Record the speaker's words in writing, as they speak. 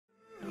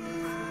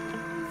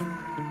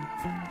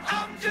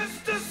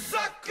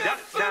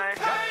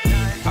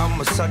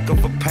I'm a sucker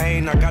for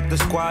pain. I got the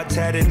squad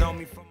tatted on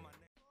me from my...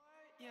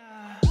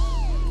 Yeah.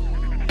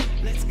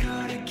 Let's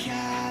go to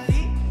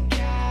Cali,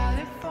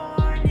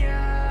 California.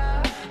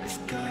 Let's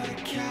go to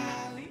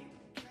Cali.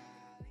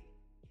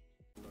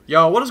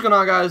 Yo, what is going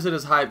on, guys? It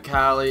is Hype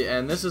Cali,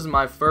 and this is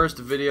my first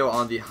video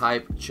on the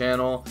Hype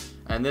channel,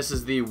 and this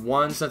is the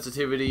 1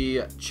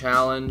 sensitivity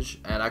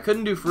challenge, and I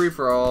couldn't do free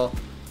for all.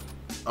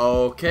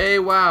 Okay,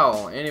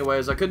 wow.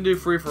 Anyways, I couldn't do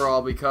free for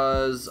all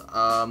because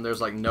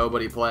there's like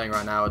nobody playing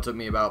right now. It took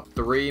me about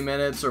 3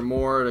 minutes or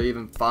more to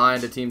even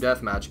find a team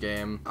deathmatch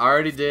game. I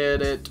already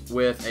did it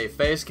with a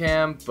face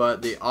cam,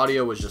 but the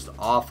audio was just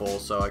awful,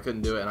 so I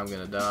couldn't do it, and I'm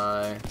gonna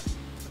die.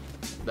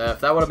 If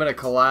that would have been a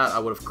collat, I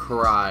would have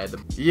cried.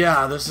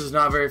 Yeah, this is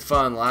not very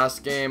fun.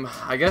 Last game,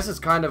 I guess it's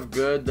kind of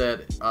good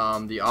that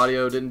the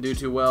audio didn't do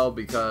too well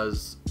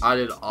because I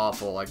did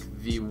awful, like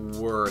the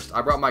worst.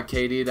 I brought my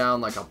KD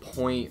down like a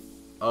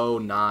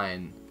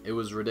 .09. It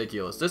was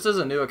ridiculous. This is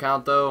a new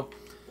account though,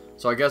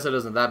 so I guess it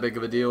isn't that big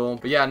of a deal.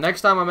 But yeah,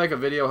 next time I make a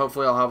video,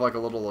 hopefully I'll have like a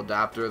little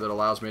adapter that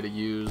allows me to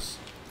use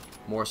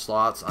more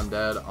slots. I'm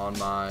dead on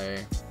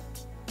my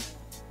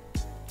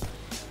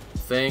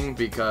thing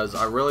because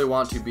I really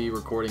want to be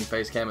recording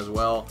facecam as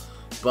well,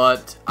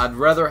 but I'd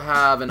rather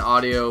have an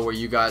audio where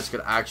you guys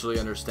could actually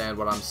understand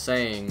what I'm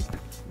saying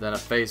than a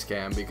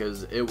facecam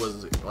because it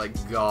was like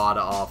god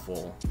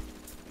awful.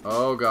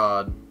 Oh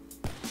god.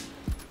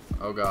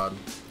 Oh god.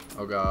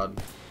 Oh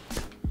god.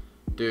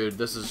 Dude,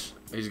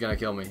 he's gonna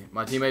kill me.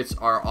 My teammates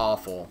are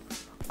awful.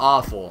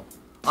 Awful.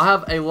 I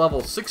have a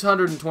level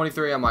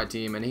 623 on my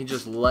team and he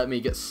just let me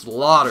get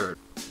slaughtered.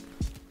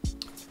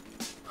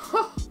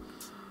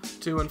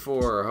 2 and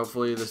 4.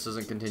 Hopefully this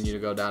doesn't continue to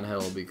go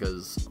downhill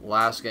because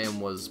last game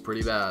was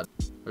pretty bad.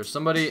 There's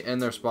somebody in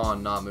their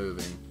spawn not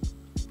moving.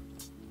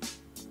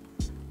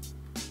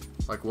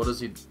 Like, what is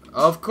he?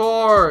 Of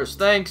course!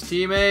 Thanks,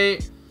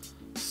 teammate!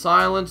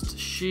 Silenced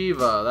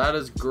Shiva. That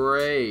is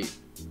great.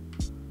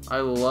 I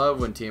love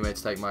when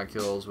teammates take my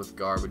kills with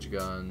garbage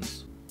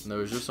guns. And there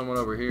was just someone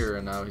over here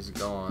and now he's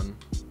gone.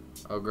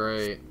 Oh,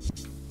 great.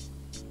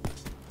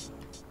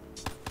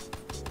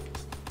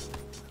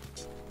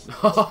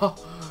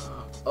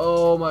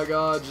 Oh my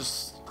god,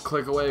 just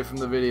click away from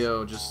the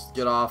video. Just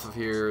get off of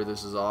here.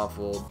 This is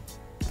awful.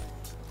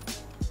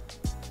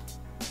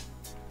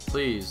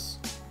 Please,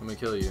 let me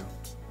kill you.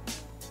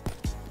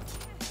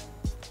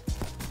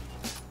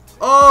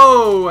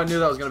 Oh, I knew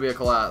that was going to be a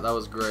collat. That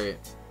was great.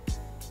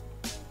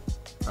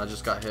 I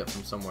just got hit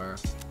from somewhere.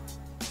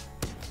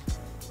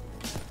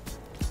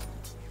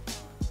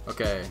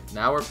 Okay,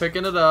 now we're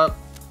picking it up.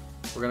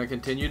 We're going to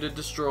continue to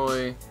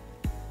destroy.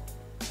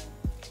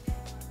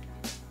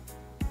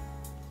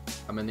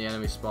 I'm in the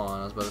enemy spawn.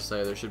 I was about to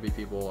say there should be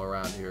people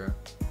around here.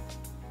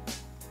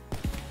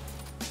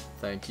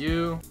 Thank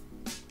you.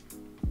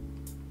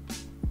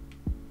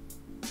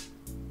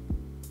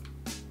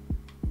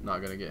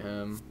 Not gonna get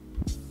him.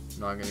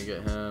 Not gonna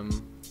get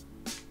him.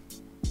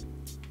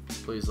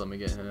 Please let me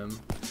get him.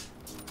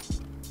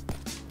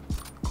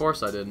 Of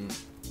course I didn't.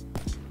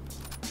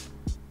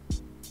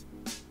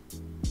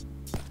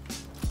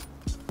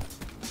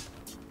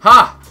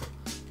 Ha!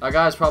 That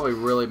guy's probably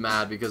really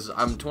mad because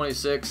I'm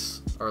 26.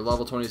 Or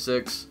level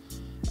 26,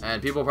 and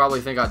people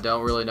probably think I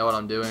don't really know what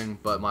I'm doing,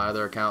 but my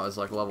other account is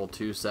like level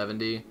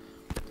 270,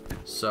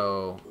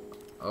 so,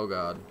 oh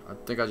god, I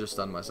think I just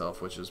stunned myself,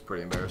 which is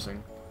pretty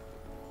embarrassing.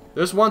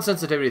 This 1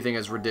 sensitivity thing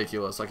is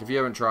ridiculous. Like, if you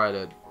haven't tried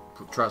it,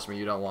 trust me,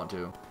 you don't want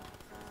to.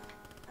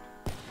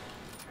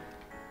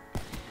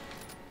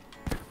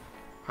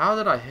 How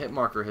did I hit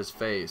marker his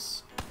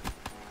face?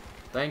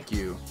 Thank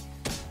you.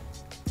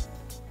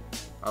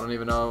 I don't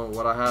even know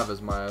what I have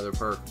as my other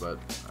perk, but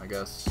I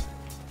guess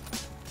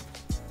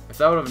if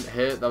that would have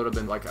hit, that would have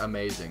been like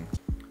amazing.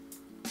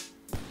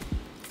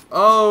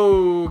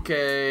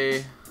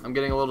 Okay, I'm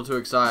getting a little too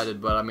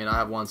excited, but I mean I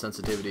have 1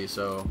 sensitivity,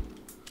 so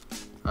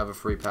I have a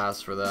free pass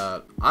for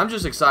that. I'm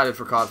just excited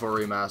for COD 4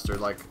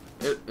 Remastered. Like,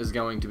 it is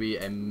going to be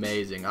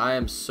amazing. I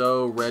am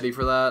so ready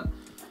for that.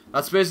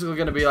 That's basically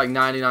going to be like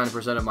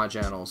 99% of my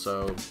channel,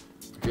 so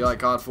if you like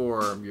COD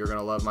 4, you're going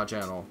to love my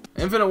channel.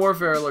 Infinite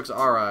Warfare looks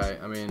alright.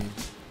 I mean,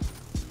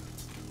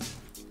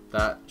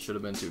 that should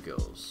have been 2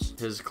 kills.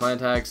 His clan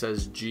tag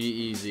says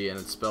G-Easy and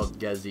it's spelled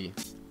Gezi.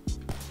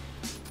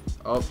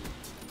 Oh.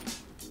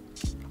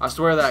 I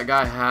swear that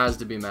guy has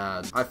to be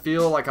mad. I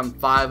feel like I'm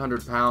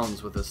 500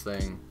 pounds with this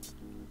thing.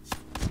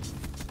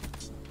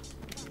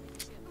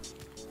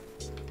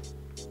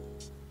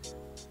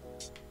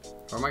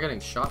 Where am I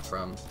getting shot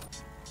from?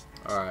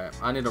 Alright,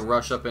 I need to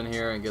rush up in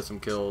here and get some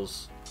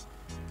kills.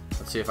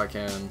 Let's see if I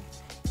can.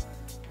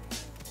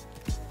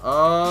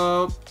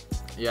 Oh.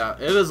 Yeah,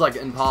 it is like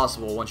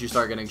impossible once you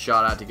start getting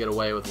shot at to get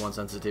away with 1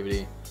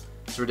 sensitivity.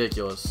 It's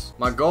ridiculous.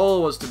 My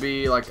goal was to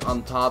be like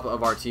on top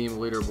of our team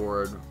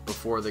leaderboard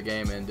before the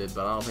game ended,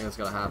 but I don't think that's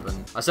gonna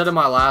happen. I said in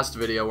my last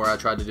video where I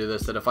tried to do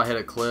this that if I hit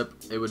a clip,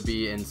 it would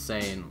be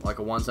insane. Like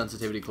a 1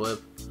 sensitivity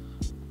clip.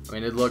 I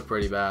mean, it'd look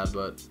pretty bad,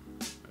 but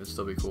it'd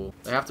still be cool.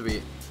 They have to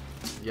be.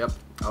 Yep,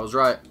 I was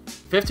right.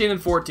 15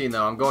 and 14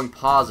 though. I'm going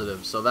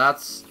positive, so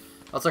that's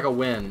That's like a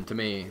win to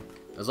me.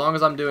 As long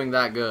as I'm doing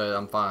that good,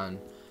 I'm fine.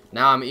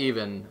 Now I'm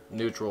even,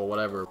 neutral,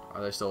 whatever.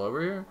 Are they still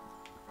over here?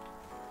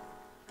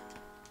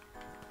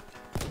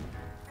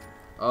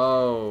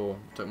 Oh,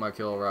 took my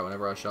kill right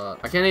whenever I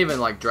shot. I can't even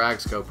like drag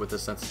scope with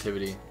this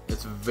sensitivity.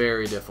 It's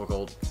very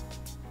difficult.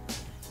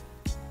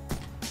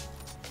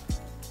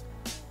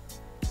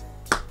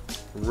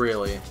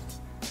 Really?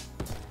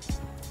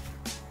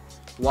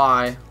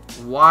 Why?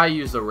 Why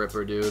use the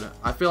Ripper, dude?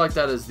 I feel like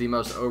that is the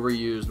most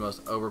overused,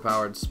 most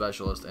overpowered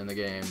specialist in the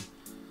game.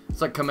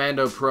 It's like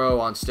Commando Pro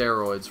on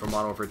steroids from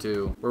Modern Warfare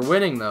 2. We're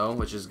winning though,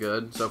 which is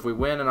good. So if we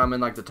win and I'm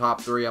in like the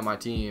top 3 on my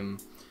team,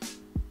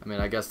 I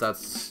mean, I guess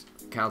that's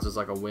counts as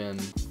like a win.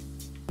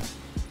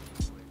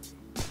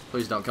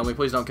 Please don't kill me,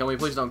 please don't kill me,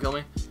 please don't kill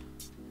me.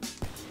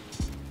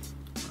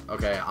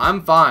 Okay,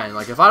 I'm fine.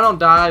 Like, if I don't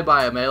die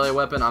by a melee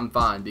weapon, I'm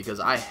fine, because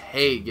I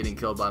hate getting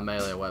killed by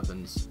melee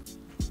weapons.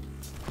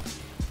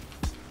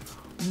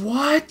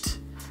 What?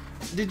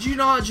 Did you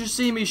not just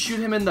see me shoot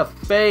him in the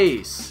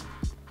face?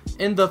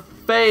 In the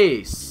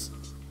face.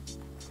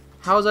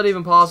 How is that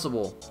even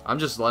possible? I'm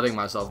just letting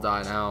myself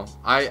die now.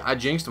 I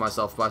jinxed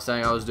myself by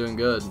saying I was doing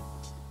good.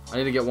 I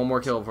need to get one more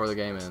kill before the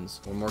game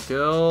ends. One more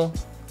kill.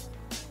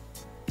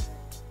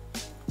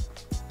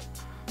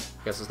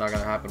 Guess it's not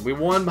gonna happen. We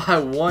won by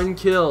 1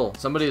 kill.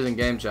 Somebody's in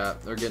game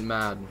chat. They're getting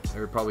mad.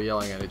 They're probably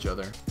yelling at each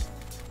other.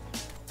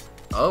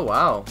 Oh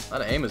wow,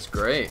 that aim is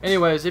great.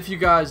 Anyways, if you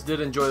guys did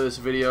enjoy this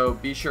video,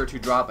 be sure to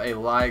drop a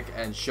like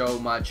and show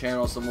my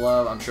channel some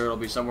love. I'm sure it'll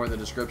be somewhere in the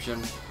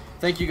description.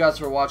 Thank you guys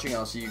for watching.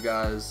 I'll see you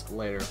guys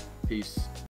later. Peace.